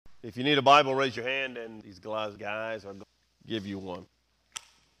If you need a Bible, raise your hand, and these guys are going to give you one. I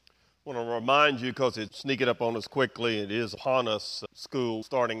want to remind you, because it's sneaking up on us quickly, it is upon us, school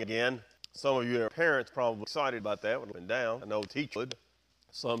starting again. Some of you are parents probably excited about that when it went down. I know teachers would.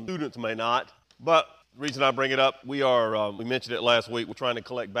 Some students may not. But the reason I bring it up, we mentioned it last week, we're trying to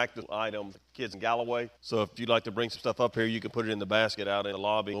collect back the items, kids in Galloway. So if you'd like to bring some stuff up here, you can put it in the basket out in the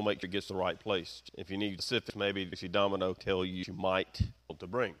lobby. We'll make sure it gets to the right place. If you need specifics, maybe see Domino tell you might want to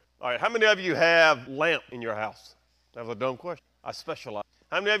bring. All right, how many of you have lamp in your house? That was a dumb question. I specialize.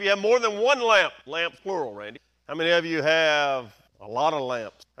 How many of you have more than one lamp? Lamp plural, Randy. How many of you have a lot of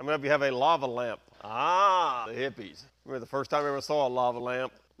lamps? How many of you have a lava lamp? Ah, the hippies. Remember the first time I ever saw a lava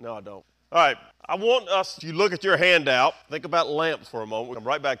lamp? No, I don't. All right, I want us to look at your handout. Think about lamps for a moment. We'll come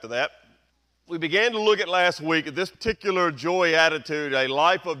right back to that. We began to look at last week at this particular joy attitude, a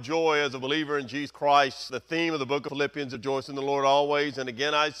life of joy as a believer in Jesus Christ. The theme of the book of Philippians, rejoice in the Lord always. And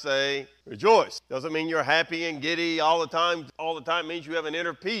again, I say, rejoice. Doesn't mean you're happy and giddy all the time. All the time means you have an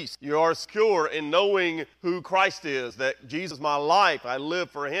inner peace. You are secure in knowing who Christ is, that Jesus is my life. I live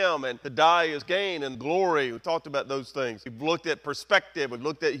for him, and to die is gain and glory. We talked about those things. We've looked at perspective. We've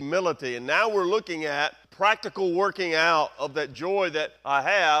looked at humility. And now we're looking at practical working out of that joy that I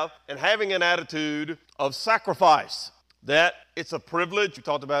have and having an attitude of sacrifice. That it's a privilege. We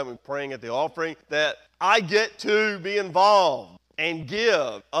talked about it when praying at the offering, that I get to be involved and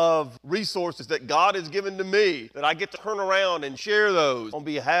give of resources that God has given to me, that I get to turn around and share those on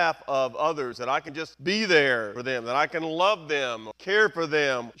behalf of others, that I can just be there for them, that I can love them, care for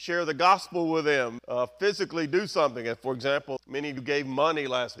them, share the gospel with them, physically do something. And for example, many of you gave money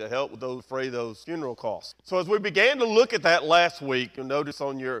last week to help with those funeral costs. So as we began to look at that last week, you'll notice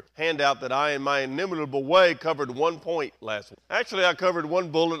on your handout that I, in my inimitable way, covered 1 point last week. Actually, I covered 1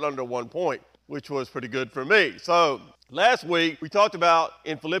 bullet under 1 point, which was pretty good for me. So last week, we talked about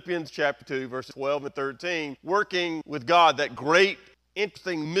in Philippians chapter 2, verses 12 and 13, working with God, that great,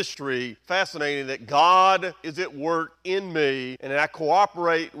 interesting mystery, fascinating, that God is at work in me, and I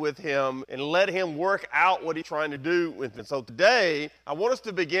cooperate with him and let him work out what he's trying to do with me. So today, I want us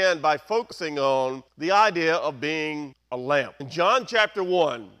to begin by focusing on the idea of being a lamp. In John chapter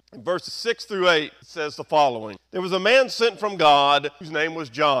 1, in verses 6 through 8, it says the following: There was a man sent from God whose name was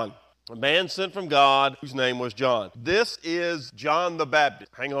John. A man sent from God whose name was John. This is John the Baptist.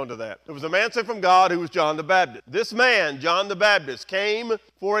 Hang on to that. There was a man sent from God who was John the Baptist. This man, John the Baptist, came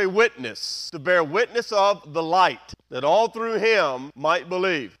for a witness, to bear witness of the light, that all through him might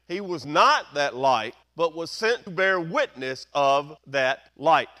believe. He was not that light, but was sent to bear witness of that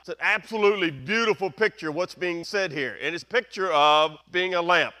light. It's an absolutely beautiful picture, what's being said here. And it's a picture of being a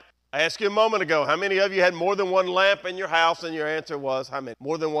lamp. I asked you a moment ago, how many of you had more than one lamp in your house? And your answer was, how many?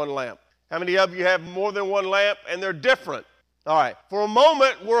 More than one lamp. How many of you have more than one lamp and they're different? All right, for a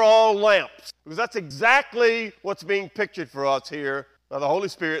moment, we're all lamps, because that's exactly what's being pictured for us here by the Holy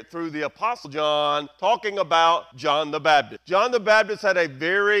Spirit through the Apostle John, talking about John the Baptist. John the Baptist had a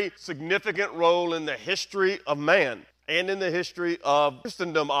very significant role in the history of man, and in the history of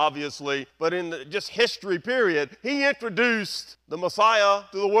Christendom, obviously, but in the just history period. He introduced the Messiah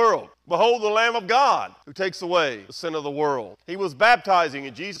to the world. Behold the Lamb of God who takes away the sin of the world. He was baptizing,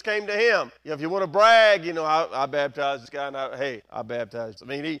 and Jesus came to him. If you want to brag, I baptized this guy, and I baptized. I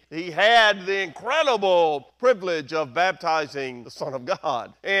mean, he had the incredible privilege of baptizing the Son of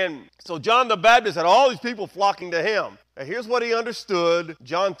God. And so John the Baptist had all these people flocking to him. Now, here's what he understood.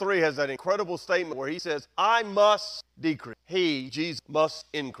 John 3 has that incredible statement where he says, I must decrease. He, Jesus, must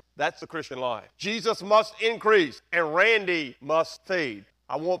increase. That's the Christian life. Jesus must increase, and Randy must feed.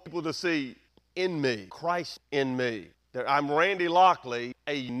 I want people to see in me, Christ in me, that I'm Randy Lockley,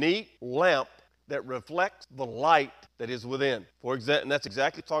 a unique lamp that reflects the light that is within. And that's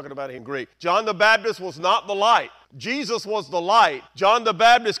exactly talking about it in Greek. John the Baptist was not the light. Jesus was the light. John the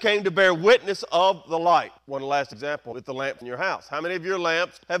Baptist came to bear witness of the light. One last example with the lamp in your house. How many of your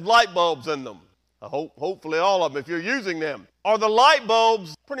lamps have light bulbs in them? Hopefully all of them, if you're using them. Are the light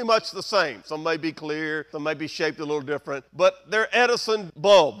bulbs pretty much the same? Some may be clear, some may be shaped a little different, but they're Edison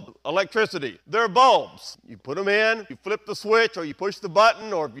bulb, electricity. They're bulbs. You put them in, you flip the switch, or you push the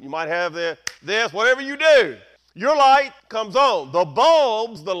button, or you might have this, whatever you do. Your light comes on. The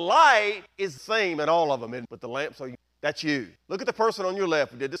bulbs, the light is the same in all of them, but the lamps are. That's you. Look at the person on your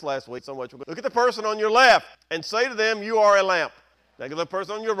left. We did this last week so much. Look at the person on your left and say to them, you are a lamp. Look at the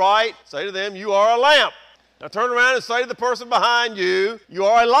person on your right, say to them, you are a lamp. Now turn around and say to the person behind you, you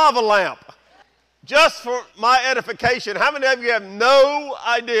are a lava lamp. Just for my edification, how many of you have no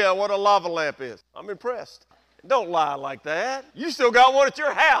idea what a lava lamp is? I'm impressed. Don't lie like that. You still got one at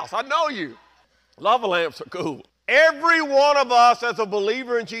your house. I know you. Lava lamps are cool. Every one of us as a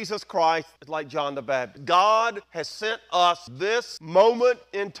believer in Jesus Christ is like John the Baptist. God has sent us this moment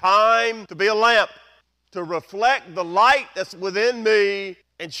in time to be a lamp, to reflect the light that's within me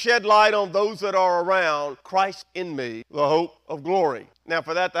and shed light on those that are around. Christ in me, the hope of glory. Now,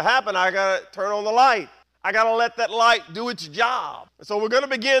 for that to happen, I got to turn on the light. I got to let that light do its job. So we're going to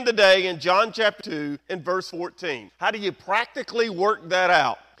begin today in John chapter 2 and verse 14. How do you practically work that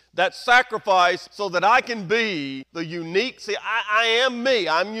out? That sacrifice so that I can be the unique. See, I am me.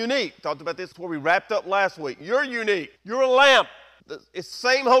 I'm unique. Talked about this before we wrapped up last week. You're unique. You're a lamp. It's the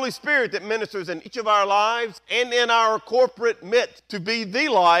same Holy Spirit that ministers in each of our lives and in our corporate midst to be the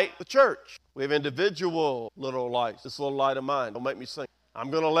light, the church. We have individual little lights. This little light of mine, don't make me sing.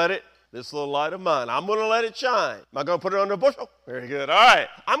 I'm going to let it. This little light of mine, I'm going to let it shine. Am I going to put it under a bushel? Very good. All right.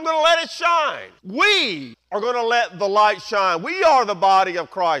 I'm going to let it shine. We are going to let the light shine. We are the body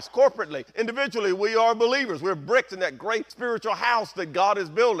of Christ corporately. Individually, we are believers. We're bricks in that great spiritual house that God is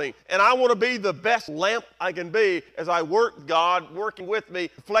building. And I want to be the best lamp I can be as I work God working with me,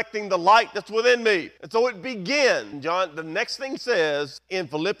 reflecting the light that's within me. And so it begins. John, the next thing says in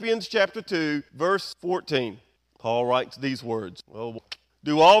Philippians chapter 2, verse 14, Paul writes these words.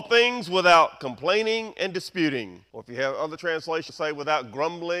 Do all things without complaining and disputing. Or if you have other translations, say without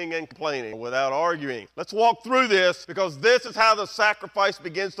grumbling and complaining, without arguing. Let's walk through this because this is how the sacrifice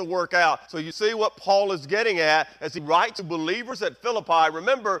begins to work out. So you see what Paul is getting at as he writes to believers at Philippi.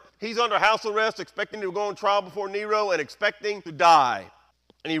 Remember, he's under house arrest, expecting to go on trial before Nero and expecting to die.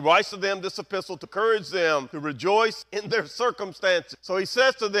 And he writes to them this epistle to encourage them to rejoice in their circumstances. So he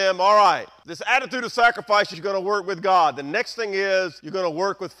says to them, all right, this attitude of sacrifice, you're going to work with God. The next thing is you're going to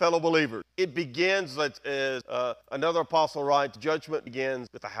work with fellow believers. It begins, as another apostle writes, judgment begins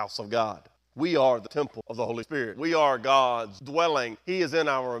with the house of God. We are the temple of the Holy Spirit. We are God's dwelling. He is in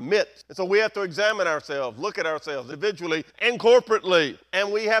our midst. And so we have to examine ourselves, look at ourselves individually and corporately.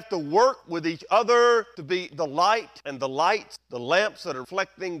 And we have to work with each other to be the light and the lights, the lamps that are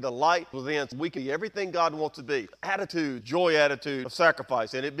reflecting the light within. So we can be everything God wants to be. Attitude, joy attitude of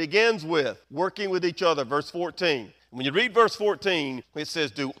sacrifice. And it begins with working with each other. Verse 14. When you read verse 14, it says,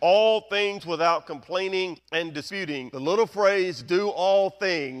 do all things without complaining and disputing. The little phrase, do all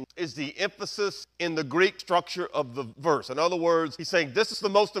things, is the emphasis in the Greek structure of the verse. In other words, he's saying this is the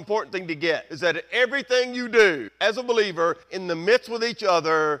most important thing to get, is that everything you do as a believer in the midst with each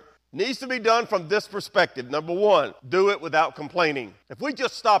other needs to be done from this perspective. Number one, do it without complaining. If we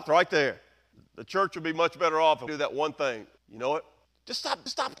just stopped right there, the church would be much better off if we do that one thing. You know what? Just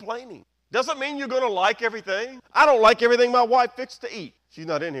stop complaining. Doesn't mean you're going to like everything. I don't like everything my wife fixes to eat. She's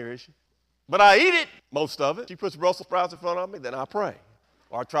not in here, is she? But I eat it, most of it. She puts Brussels sprouts in front of me, then I pray.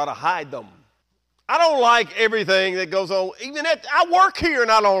 Or I try to hide them. I don't like everything that goes on. I work here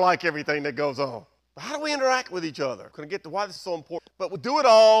and I don't like everything that goes on. But how do we interact with each other? Couldn't get to why this is so important. But we do it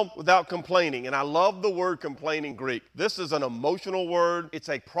all without complaining. And I love the word complaining Greek. This is an emotional word. It's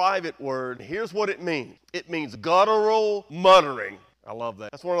a private word. Here's what it means. It means guttural muttering. I love that.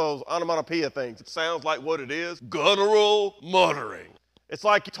 That's one of those onomatopoeia things. It sounds like what it is. Guttural muttering. It's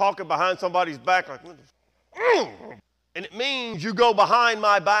like you're talking behind somebody's back like, and it means you go behind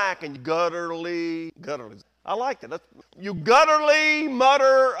my back and you gutturally. I like that. You gutturally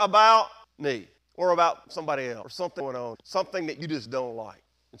mutter about me or about somebody else or something going on, something that you just don't like.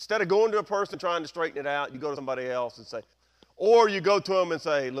 Instead of going to a person trying to straighten it out, you go to somebody else and say, or you go to them and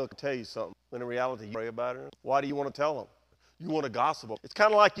say, look, I'll tell you something. When in reality, you pray about it. Why do you want to tell them? You want to gossip. It's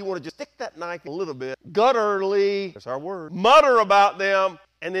kind of like you want to just stick that knife a little bit, gutturally, that's our word, mutter about them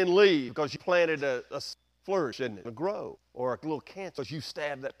and then leave because you planted a flourish, didn't it? A grow or a little cancer because you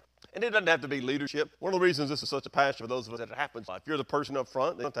stabbed that. And it doesn't have to be leadership. One of the reasons this is such a passion for those of us that it happens, if you're the person up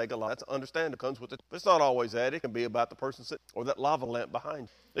front, it's going to take a lot to understand. It comes with it. But it's not always that. It can be about the person sitting or that lava lamp behind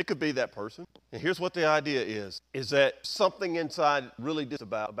you. It could be that person. And here's what the idea is that something inside really is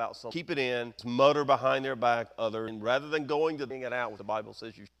about something. Keep it in, mutter behind their back other, and rather than going to bring it out, what the Bible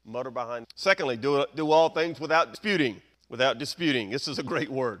says you mutter behind. Secondly, do all things without disputing. Without disputing. This is a great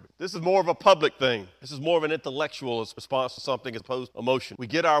word. This is more of a public thing. This is more of an intellectual response to something as opposed to emotion. We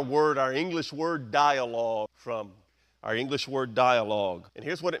get our English word dialogue from our English word dialogue. And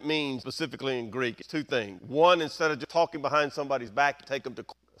here's what it means specifically in Greek. It's two things. One, instead of just talking behind somebody's back, take them to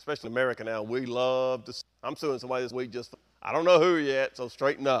court. Especially America now, we love to. I'm suing somebody this week I don't know who yet, so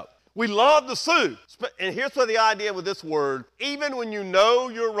straighten up. We love to sue. And here's what the idea with this word, even when you know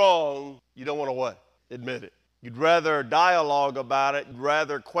you're wrong, you don't want to what? Admit it. You'd rather dialogue about it. You'd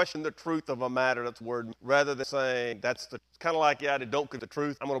rather question the truth of a matter, that's the word, rather than saying it's kind of like, don't confuse the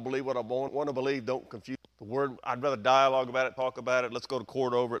truth. I'm going to believe what I want to believe. Don't confuse the word. I'd rather dialogue about it, talk about it. Let's go to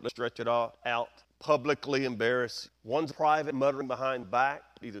court over it. Let's stretch it out. publicly embarrass. One's private, muttering behind the back,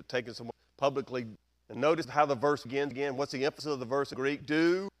 either taking someone publicly. And notice how the verse begins again. What's the emphasis of the verse in Greek?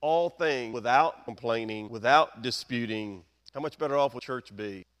 Do all things without complaining, without disputing. How much better off would church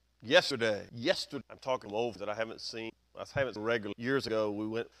be? Yesterday, I'm talking over that I haven't seen regularly. Years ago, we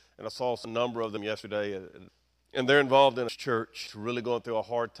went and I saw a number of them yesterday, and they're involved in a church really going through a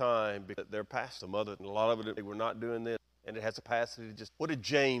hard time because their pastor, mother, and a lot of it, they were not doing this. And it has a capacity to just, what did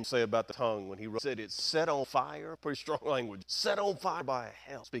James say about the tongue when he said it's set on fire? Pretty strong language. Set on fire by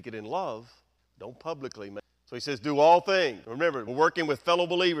hell. Speak it in love. Don't publicly make. So he says, do all things. Remember, we're working with fellow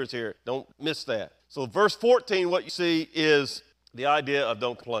believers here. Don't miss that. So verse 14, what you see is the idea of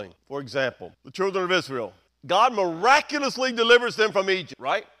don't complain. For example, the children of Israel. God miraculously delivers them from Egypt,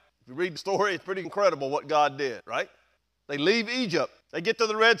 right? If you read the story, it's pretty incredible what God did, right? They leave Egypt. They get to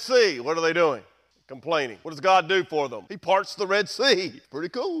the Red Sea. What are they doing? Complaining. What does God do for them? He parts the Red Sea. Pretty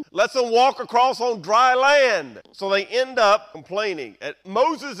cool. Lets them walk across on dry land. So they end up complaining. At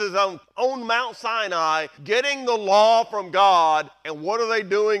Moses' own Mount Sinai, getting the law from God, and what are they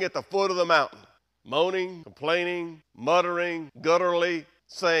doing at the foot of the mountain? Moaning, complaining, muttering, gutturally,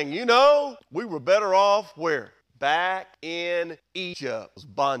 saying, we were better off where? Back in Egypt.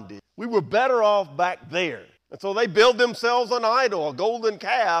 Bondage. We were better off back there. And so they build themselves an idol, a golden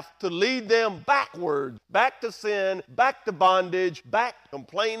calf, to lead them backward, back to sin, back to bondage, back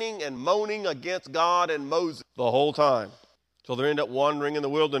complaining and moaning against God and Moses the whole time. So they end up wandering in the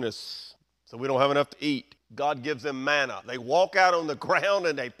wilderness. So we don't have enough to eat. God gives them manna. They walk out on the ground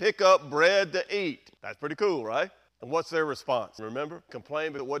and they pick up bread to eat. That's pretty cool, right? And what's their response? Remember?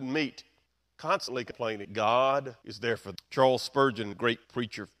 Complain, but it wasn't meat. Constantly complaining. God is there for them. Charles Spurgeon, great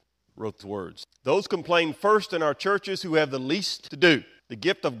preacher, wrote the words. Those complain first in our churches who have the least to do. The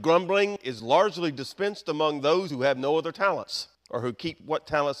gift of grumbling is largely dispensed among those who have no other talents or who keep what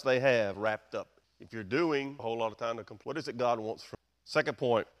talents they have wrapped up. If you're doing a whole lot of time to complain, what is it God wants from you? Second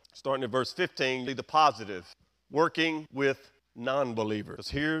point, starting in verse 15, the positive, working with non-believers. Because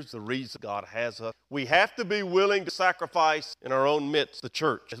here's the reason God has us. We have to be willing to sacrifice in our own midst, the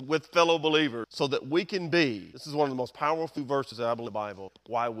church, with fellow believers, so that we can be. This is one of the most powerful verses I believe in the Bible.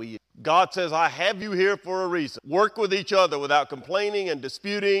 God says, I have you here for a reason. Work with each other without complaining and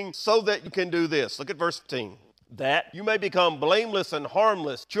disputing so that you can do this. Look at verse 15. That you may become blameless and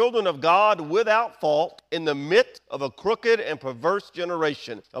harmless, children of God without fault, in the midst of a crooked and perverse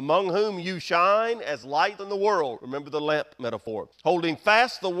generation, among whom you shine as light in the world. Remember the lamp metaphor. Holding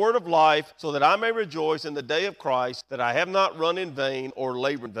fast the word of life, so that I may rejoice in the day of Christ, that I have not run in vain or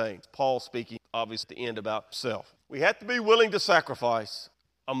labored in vain. Paul speaking, obviously, at the end about himself. We have to be willing to sacrifice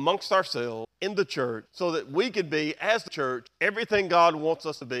amongst ourselves in the church so that we could be, as the church, everything God wants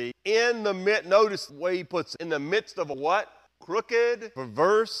us to be in the midst. Notice the way he puts it, in the midst of a what? Crooked,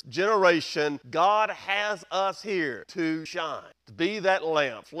 perverse generation. God has us here to shine, to be that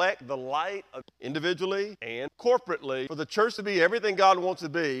lamp, reflect the light of individually and corporately. For the church to be everything God wants to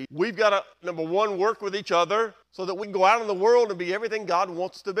be, we've got to, number one, work with each other so that we can go out in the world and be everything God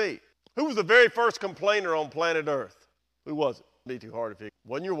wants us to be. Who was the very first complainer on planet Earth? Who was it? Be too hard to figure.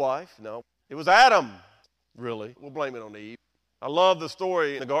 Wasn't your wife? No. It was Adam, really. We'll blame it on Eve. I love the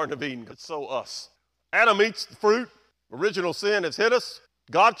story in the Garden of Eden. It's so us. Adam eats the fruit. Original sin has hit us.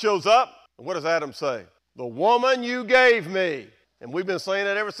 God shows up. And what does Adam say? The woman you gave me. And we've been saying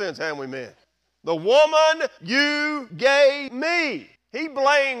that ever since, haven't we, men? The woman you gave me. He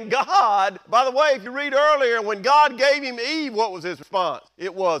blamed God. By the way, if you read earlier, when God gave him Eve, what was his response?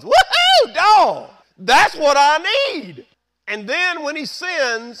 It was, woohoo, dog. That's what I need. And then when he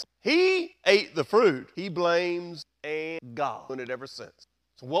sins, he ate the fruit. He blames God. Doing it ever since.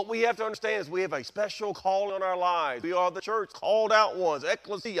 So what we have to understand is we have a special call on our lives. We are the church, called out ones,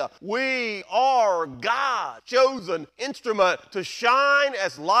 ecclesia. We are God's chosen instrument to shine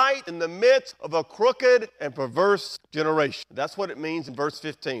as light in the midst of a crooked and perverse generation. That's what it means in verse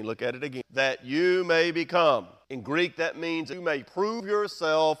 15. Look at it again. That you may become. In Greek, that means you may prove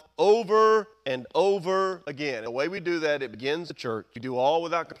yourself over and over again. The way we do that, it begins the church. We do all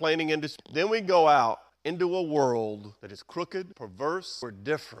without complaining and then we go out into a world that is crooked, perverse, we're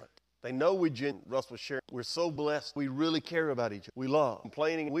different. They know Russ was sharing, we're so blessed. We really care about each other. We love.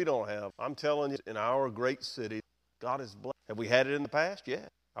 Complaining we don't have. I'm telling you, in our great city, God is blessed. Have we had it in the past? Yeah.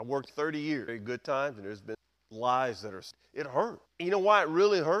 I worked 30 years. Very good times, and there's been lies that are, it hurts. You know why it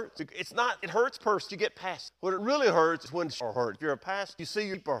really hurts? It's not, it hurts first, you get past it. What it really hurts is when it's hurt. If you're a pastor, you see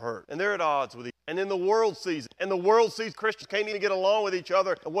your people hurt, and they're at odds with each other. And then the world sees it. And the world sees Christians can't even get along with each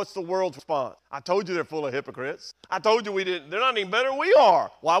other. And what's the world's response? I told you they're full of hypocrites. I told you they're not even better than we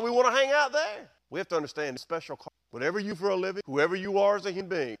are. Why we want to hang out there? We have to understand the special call. Whatever you do for a living, whoever you are as a human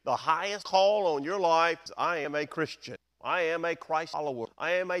being, the highest call on your life is, I am a Christian. I am a Christ follower.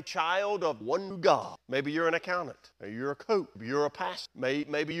 I am a child of one true God. Maybe you're an accountant. Maybe you're a coach. Maybe you're a pastor.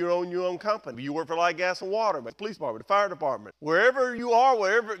 Maybe you own your own company. Maybe you work for Light, Gas, and Water, the police department, the fire department. Wherever you are,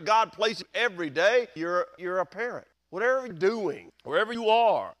 wherever God places you every day, you're a parent. Whatever you're doing, wherever you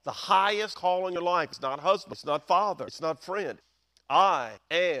are, the highest call in your life, it's not husband, it's not father, it's not friend. I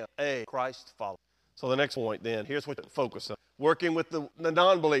am a Christ follower. So the next point then, here's what you focus on. Working with the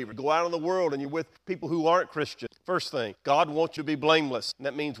non-believer. Go out in the world and you're with people who aren't Christians. First thing, God wants you to be blameless. And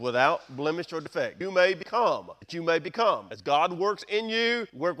that means without blemish or defect. You may become. As God works in you,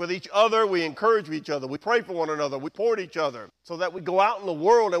 work with each other, we encourage each other, we pray for one another, we support each other, so that we go out in the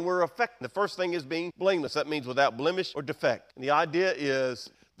world and we're effective. The first thing is being blameless. That means without blemish or defect. And the idea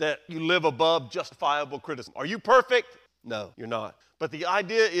is that you live above justifiable criticism. Are you perfect? No, you're not. But the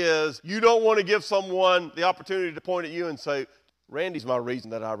idea is you don't want to give someone the opportunity to point at you and say, Randy's my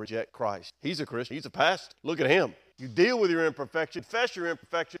reason that I reject Christ. He's a Christian. He's a pastor. Look at him. You deal with your imperfection, confess your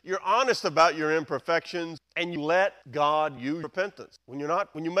imperfection. You're honest about your imperfections, and you let God use repentance. When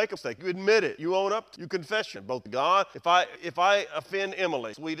you make a mistake, you admit it. You own up. You confess it, both to God. If I offend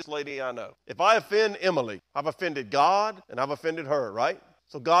Emily, sweetest lady I know, if I offend Emily, I've offended God and I've offended her, right?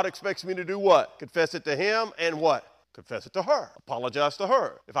 So God expects me to do what? Confess it to him and what? Confess it to her. Apologize to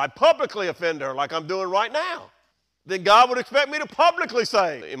her. If I publicly offend her like I'm doing right now, then God would expect me to publicly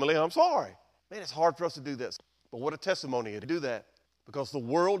say, Emily, I'm sorry. Man, it's hard for us to do this. But what a testimony to do that. Because the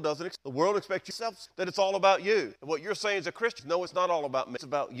world expects yourself that it's all about you. And what you're saying as a Christian, no, it's not all about me. It's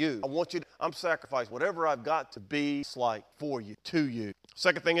about you. I'm sacrificing whatever I've got to be like for you, to you.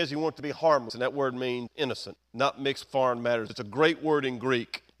 Second thing is you want to be harmless, and that word means innocent, not mixed foreign matters. It's a great word in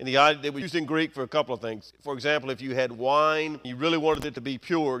Greek. And the idea that we used in Greek for a couple of things. For example, if you had wine, you really wanted it to be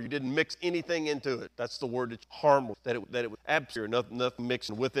pure, you didn't mix anything into it. That's the word that's harmless, that it was absolutely nothing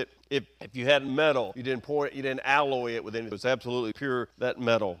mixing with it. If you had metal, you didn't alloy it with anything. It was absolutely pure, that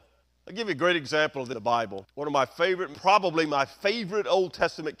metal. I'll give you a great example of the Bible. One of my favorite, probably my favorite Old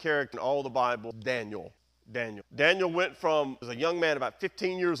Testament character in all the Bible, Daniel. Daniel went from, as a young man, about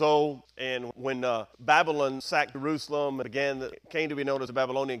 15 years old, and when Babylon sacked Jerusalem and came to be known as the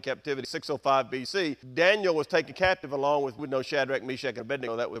Babylonian captivity, 605 B.C., Daniel was taken captive along with Shadrach, Meshach, and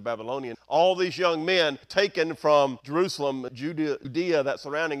Abednego, that were Babylonian. All these young men taken from Jerusalem, Judea, that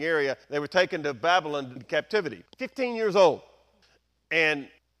surrounding area, they were taken to Babylon in captivity. 15 years old. And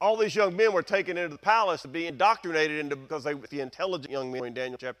all these young men were taken into the palace to be indoctrinated because they were the intelligent young men in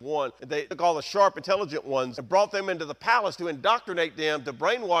Daniel chapter 1. And they took all the sharp, intelligent ones and brought them into the palace to indoctrinate them, to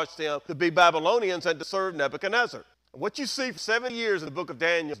brainwash them, to be Babylonians and to serve Nebuchadnezzar. What you see for 7 years in the book of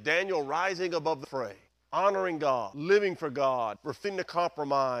Daniel is Daniel rising above the fray, honoring God, living for God, refusing to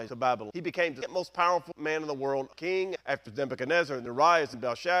compromise to Babylon. He became the most powerful man in the world, king after Nebuchadnezzar and Darius and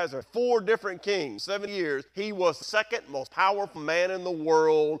Belshazzar, 4 different kings, 7 years. He was the second most powerful man in the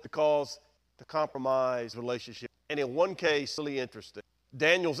world because to compromise relationship. And in one case, really interesting.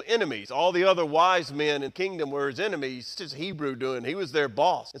 Daniel's enemies, all the other wise men in the kingdom were his enemies. It's just Hebrew doing. He was their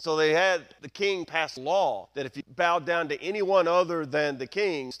boss. And so they had the king pass a law that if you bowed down to anyone other than the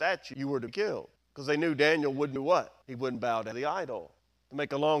king's statue, you were to kill. Because they knew Daniel wouldn't do what? He wouldn't bow to the idol. To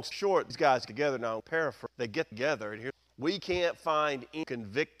make a long story short, these guys together now, paraphrase, they get together and here, we can't find any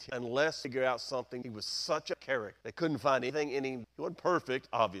convict unless figure out something. He was such a character. They couldn't find anything in him. He wasn't perfect,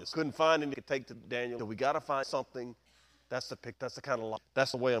 obvious. Couldn't find anything to take to Daniel. So we got to find something. That's the kind of life.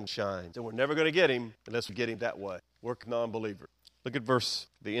 That's the way I'm shining. So we're never going to get him unless we get him that way. Work non-believer. Look at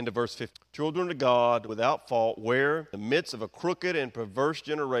the end of verse 50. Children of God without fault, where in the midst of a crooked and perverse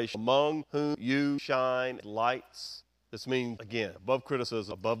generation, among whom you shine lights. This means, again, above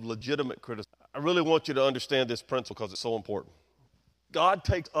criticism, above legitimate criticism. I really want you to understand this principle because it's so important. God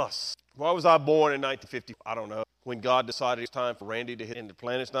takes us. Why was I born in 1950? I don't know. When God decided it's time for Randy to hit, and the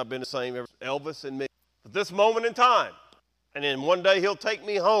planet's not been the same ever. Elvis and me. But this moment in time. And then one day he'll take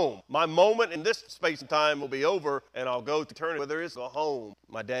me home. My moment in this space and time will be over, and I'll go to eternity where there is a home.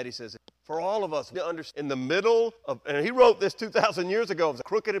 My daddy says, for all of us, in the middle of, and he wrote this 2,000 years ago, it was a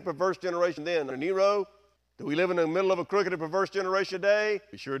crooked and perverse generation then. Under Nero, do we live in the middle of a crooked and perverse generation today?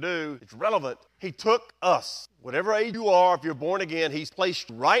 We sure do. It's relevant. He took us, whatever age you are, if you're born again, he's placed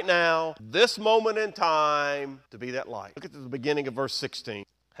right now, this moment in time, to be that light. Look at the beginning of verse 16,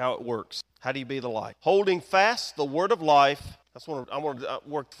 how it works. How do you be the light? Holding fast the word of life. I want to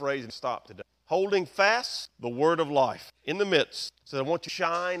work the phrase and stop today. Holding fast the word of life in the midst. So I want you to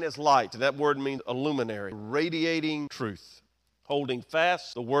shine as light. That word means a luminary, radiating truth. Holding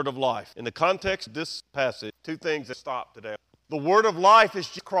fast the word of life. In the context of this passage, 2 things that stop today. The word of life is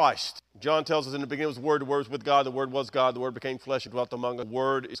Christ. John tells us in the beginning was the Word was with God, the Word was God, the Word became flesh and dwelt among us. The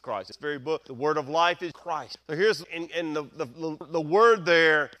Word is Christ. It's very book. The word of life is Christ. So here's, and the word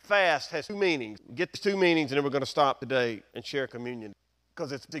there, fast, has two meanings. Get the two meanings, and then we're going to stop today and share communion.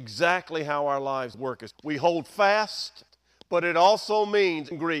 Because it's exactly how our lives work. We hold fast, but it also means,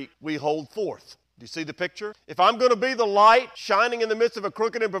 in Greek, we hold forth. Do you see the picture? If I'm going to be the light shining in the midst of a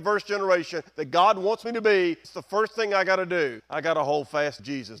crooked and perverse generation that God wants me to be, it's the first thing I got to do. I got to hold fast to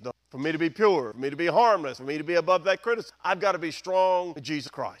Jesus. For me to be pure, for me to be harmless, for me to be above that criticism, I've got to be strong in Jesus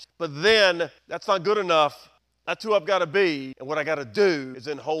Christ. But then, that's not good enough. That's who I've got to be. And what I got to do is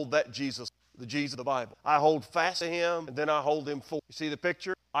then hold that Jesus, the Jesus of the Bible. I hold fast to him, and then I hold him forth. You see the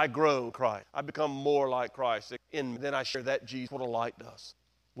picture? I grow in Christ. I become more like Christ. And then I share that Jesus, what a light does.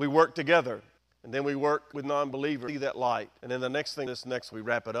 We work together. And then we work with non-believers, see that light. And then the next thing, we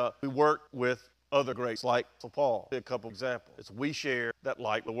wrap it up. We work with other greats like Paul. A couple examples. It's we share that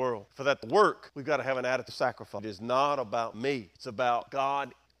light in the world. For that to work, we've got to have an attitude of sacrifice. It is not about me. It's about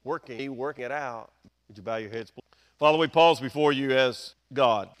God working it out. Would you bow your heads, please? Father, we pause before you as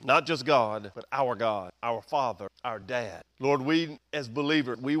God, not just God, but our Father, our Dad. Lord, we as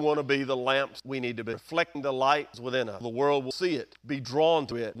believers, we want to be the lamps we need to be, reflecting the light within us. The world will see it, be drawn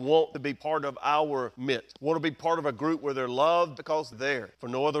to it, want to be part of our midst, want to be part of a group where they're loved because they're there for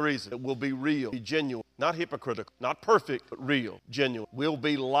no other reason. It will be real, be genuine, not hypocritical, not perfect, but real, genuine. We'll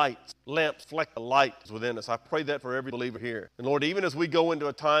be lights, lamps, reflect the light within us. I pray that for every believer here. And Lord, even as we go into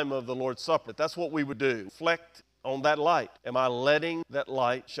a time of the Lord's Supper, that's what we would do, reflect on that light. Am I letting that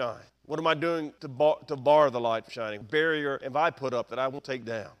light shine? What am I doing to bar the light from shining? Barrier have I put up that I won't take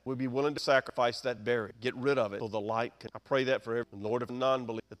down? We'll be willing to sacrifice that barrier, get rid of it so the light can. I pray that for every Lord of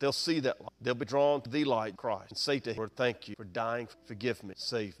non-belief, that they'll see that light. They'll be drawn to the light, Christ, and say to him, Lord, thank you for dying, forgive me,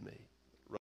 save me.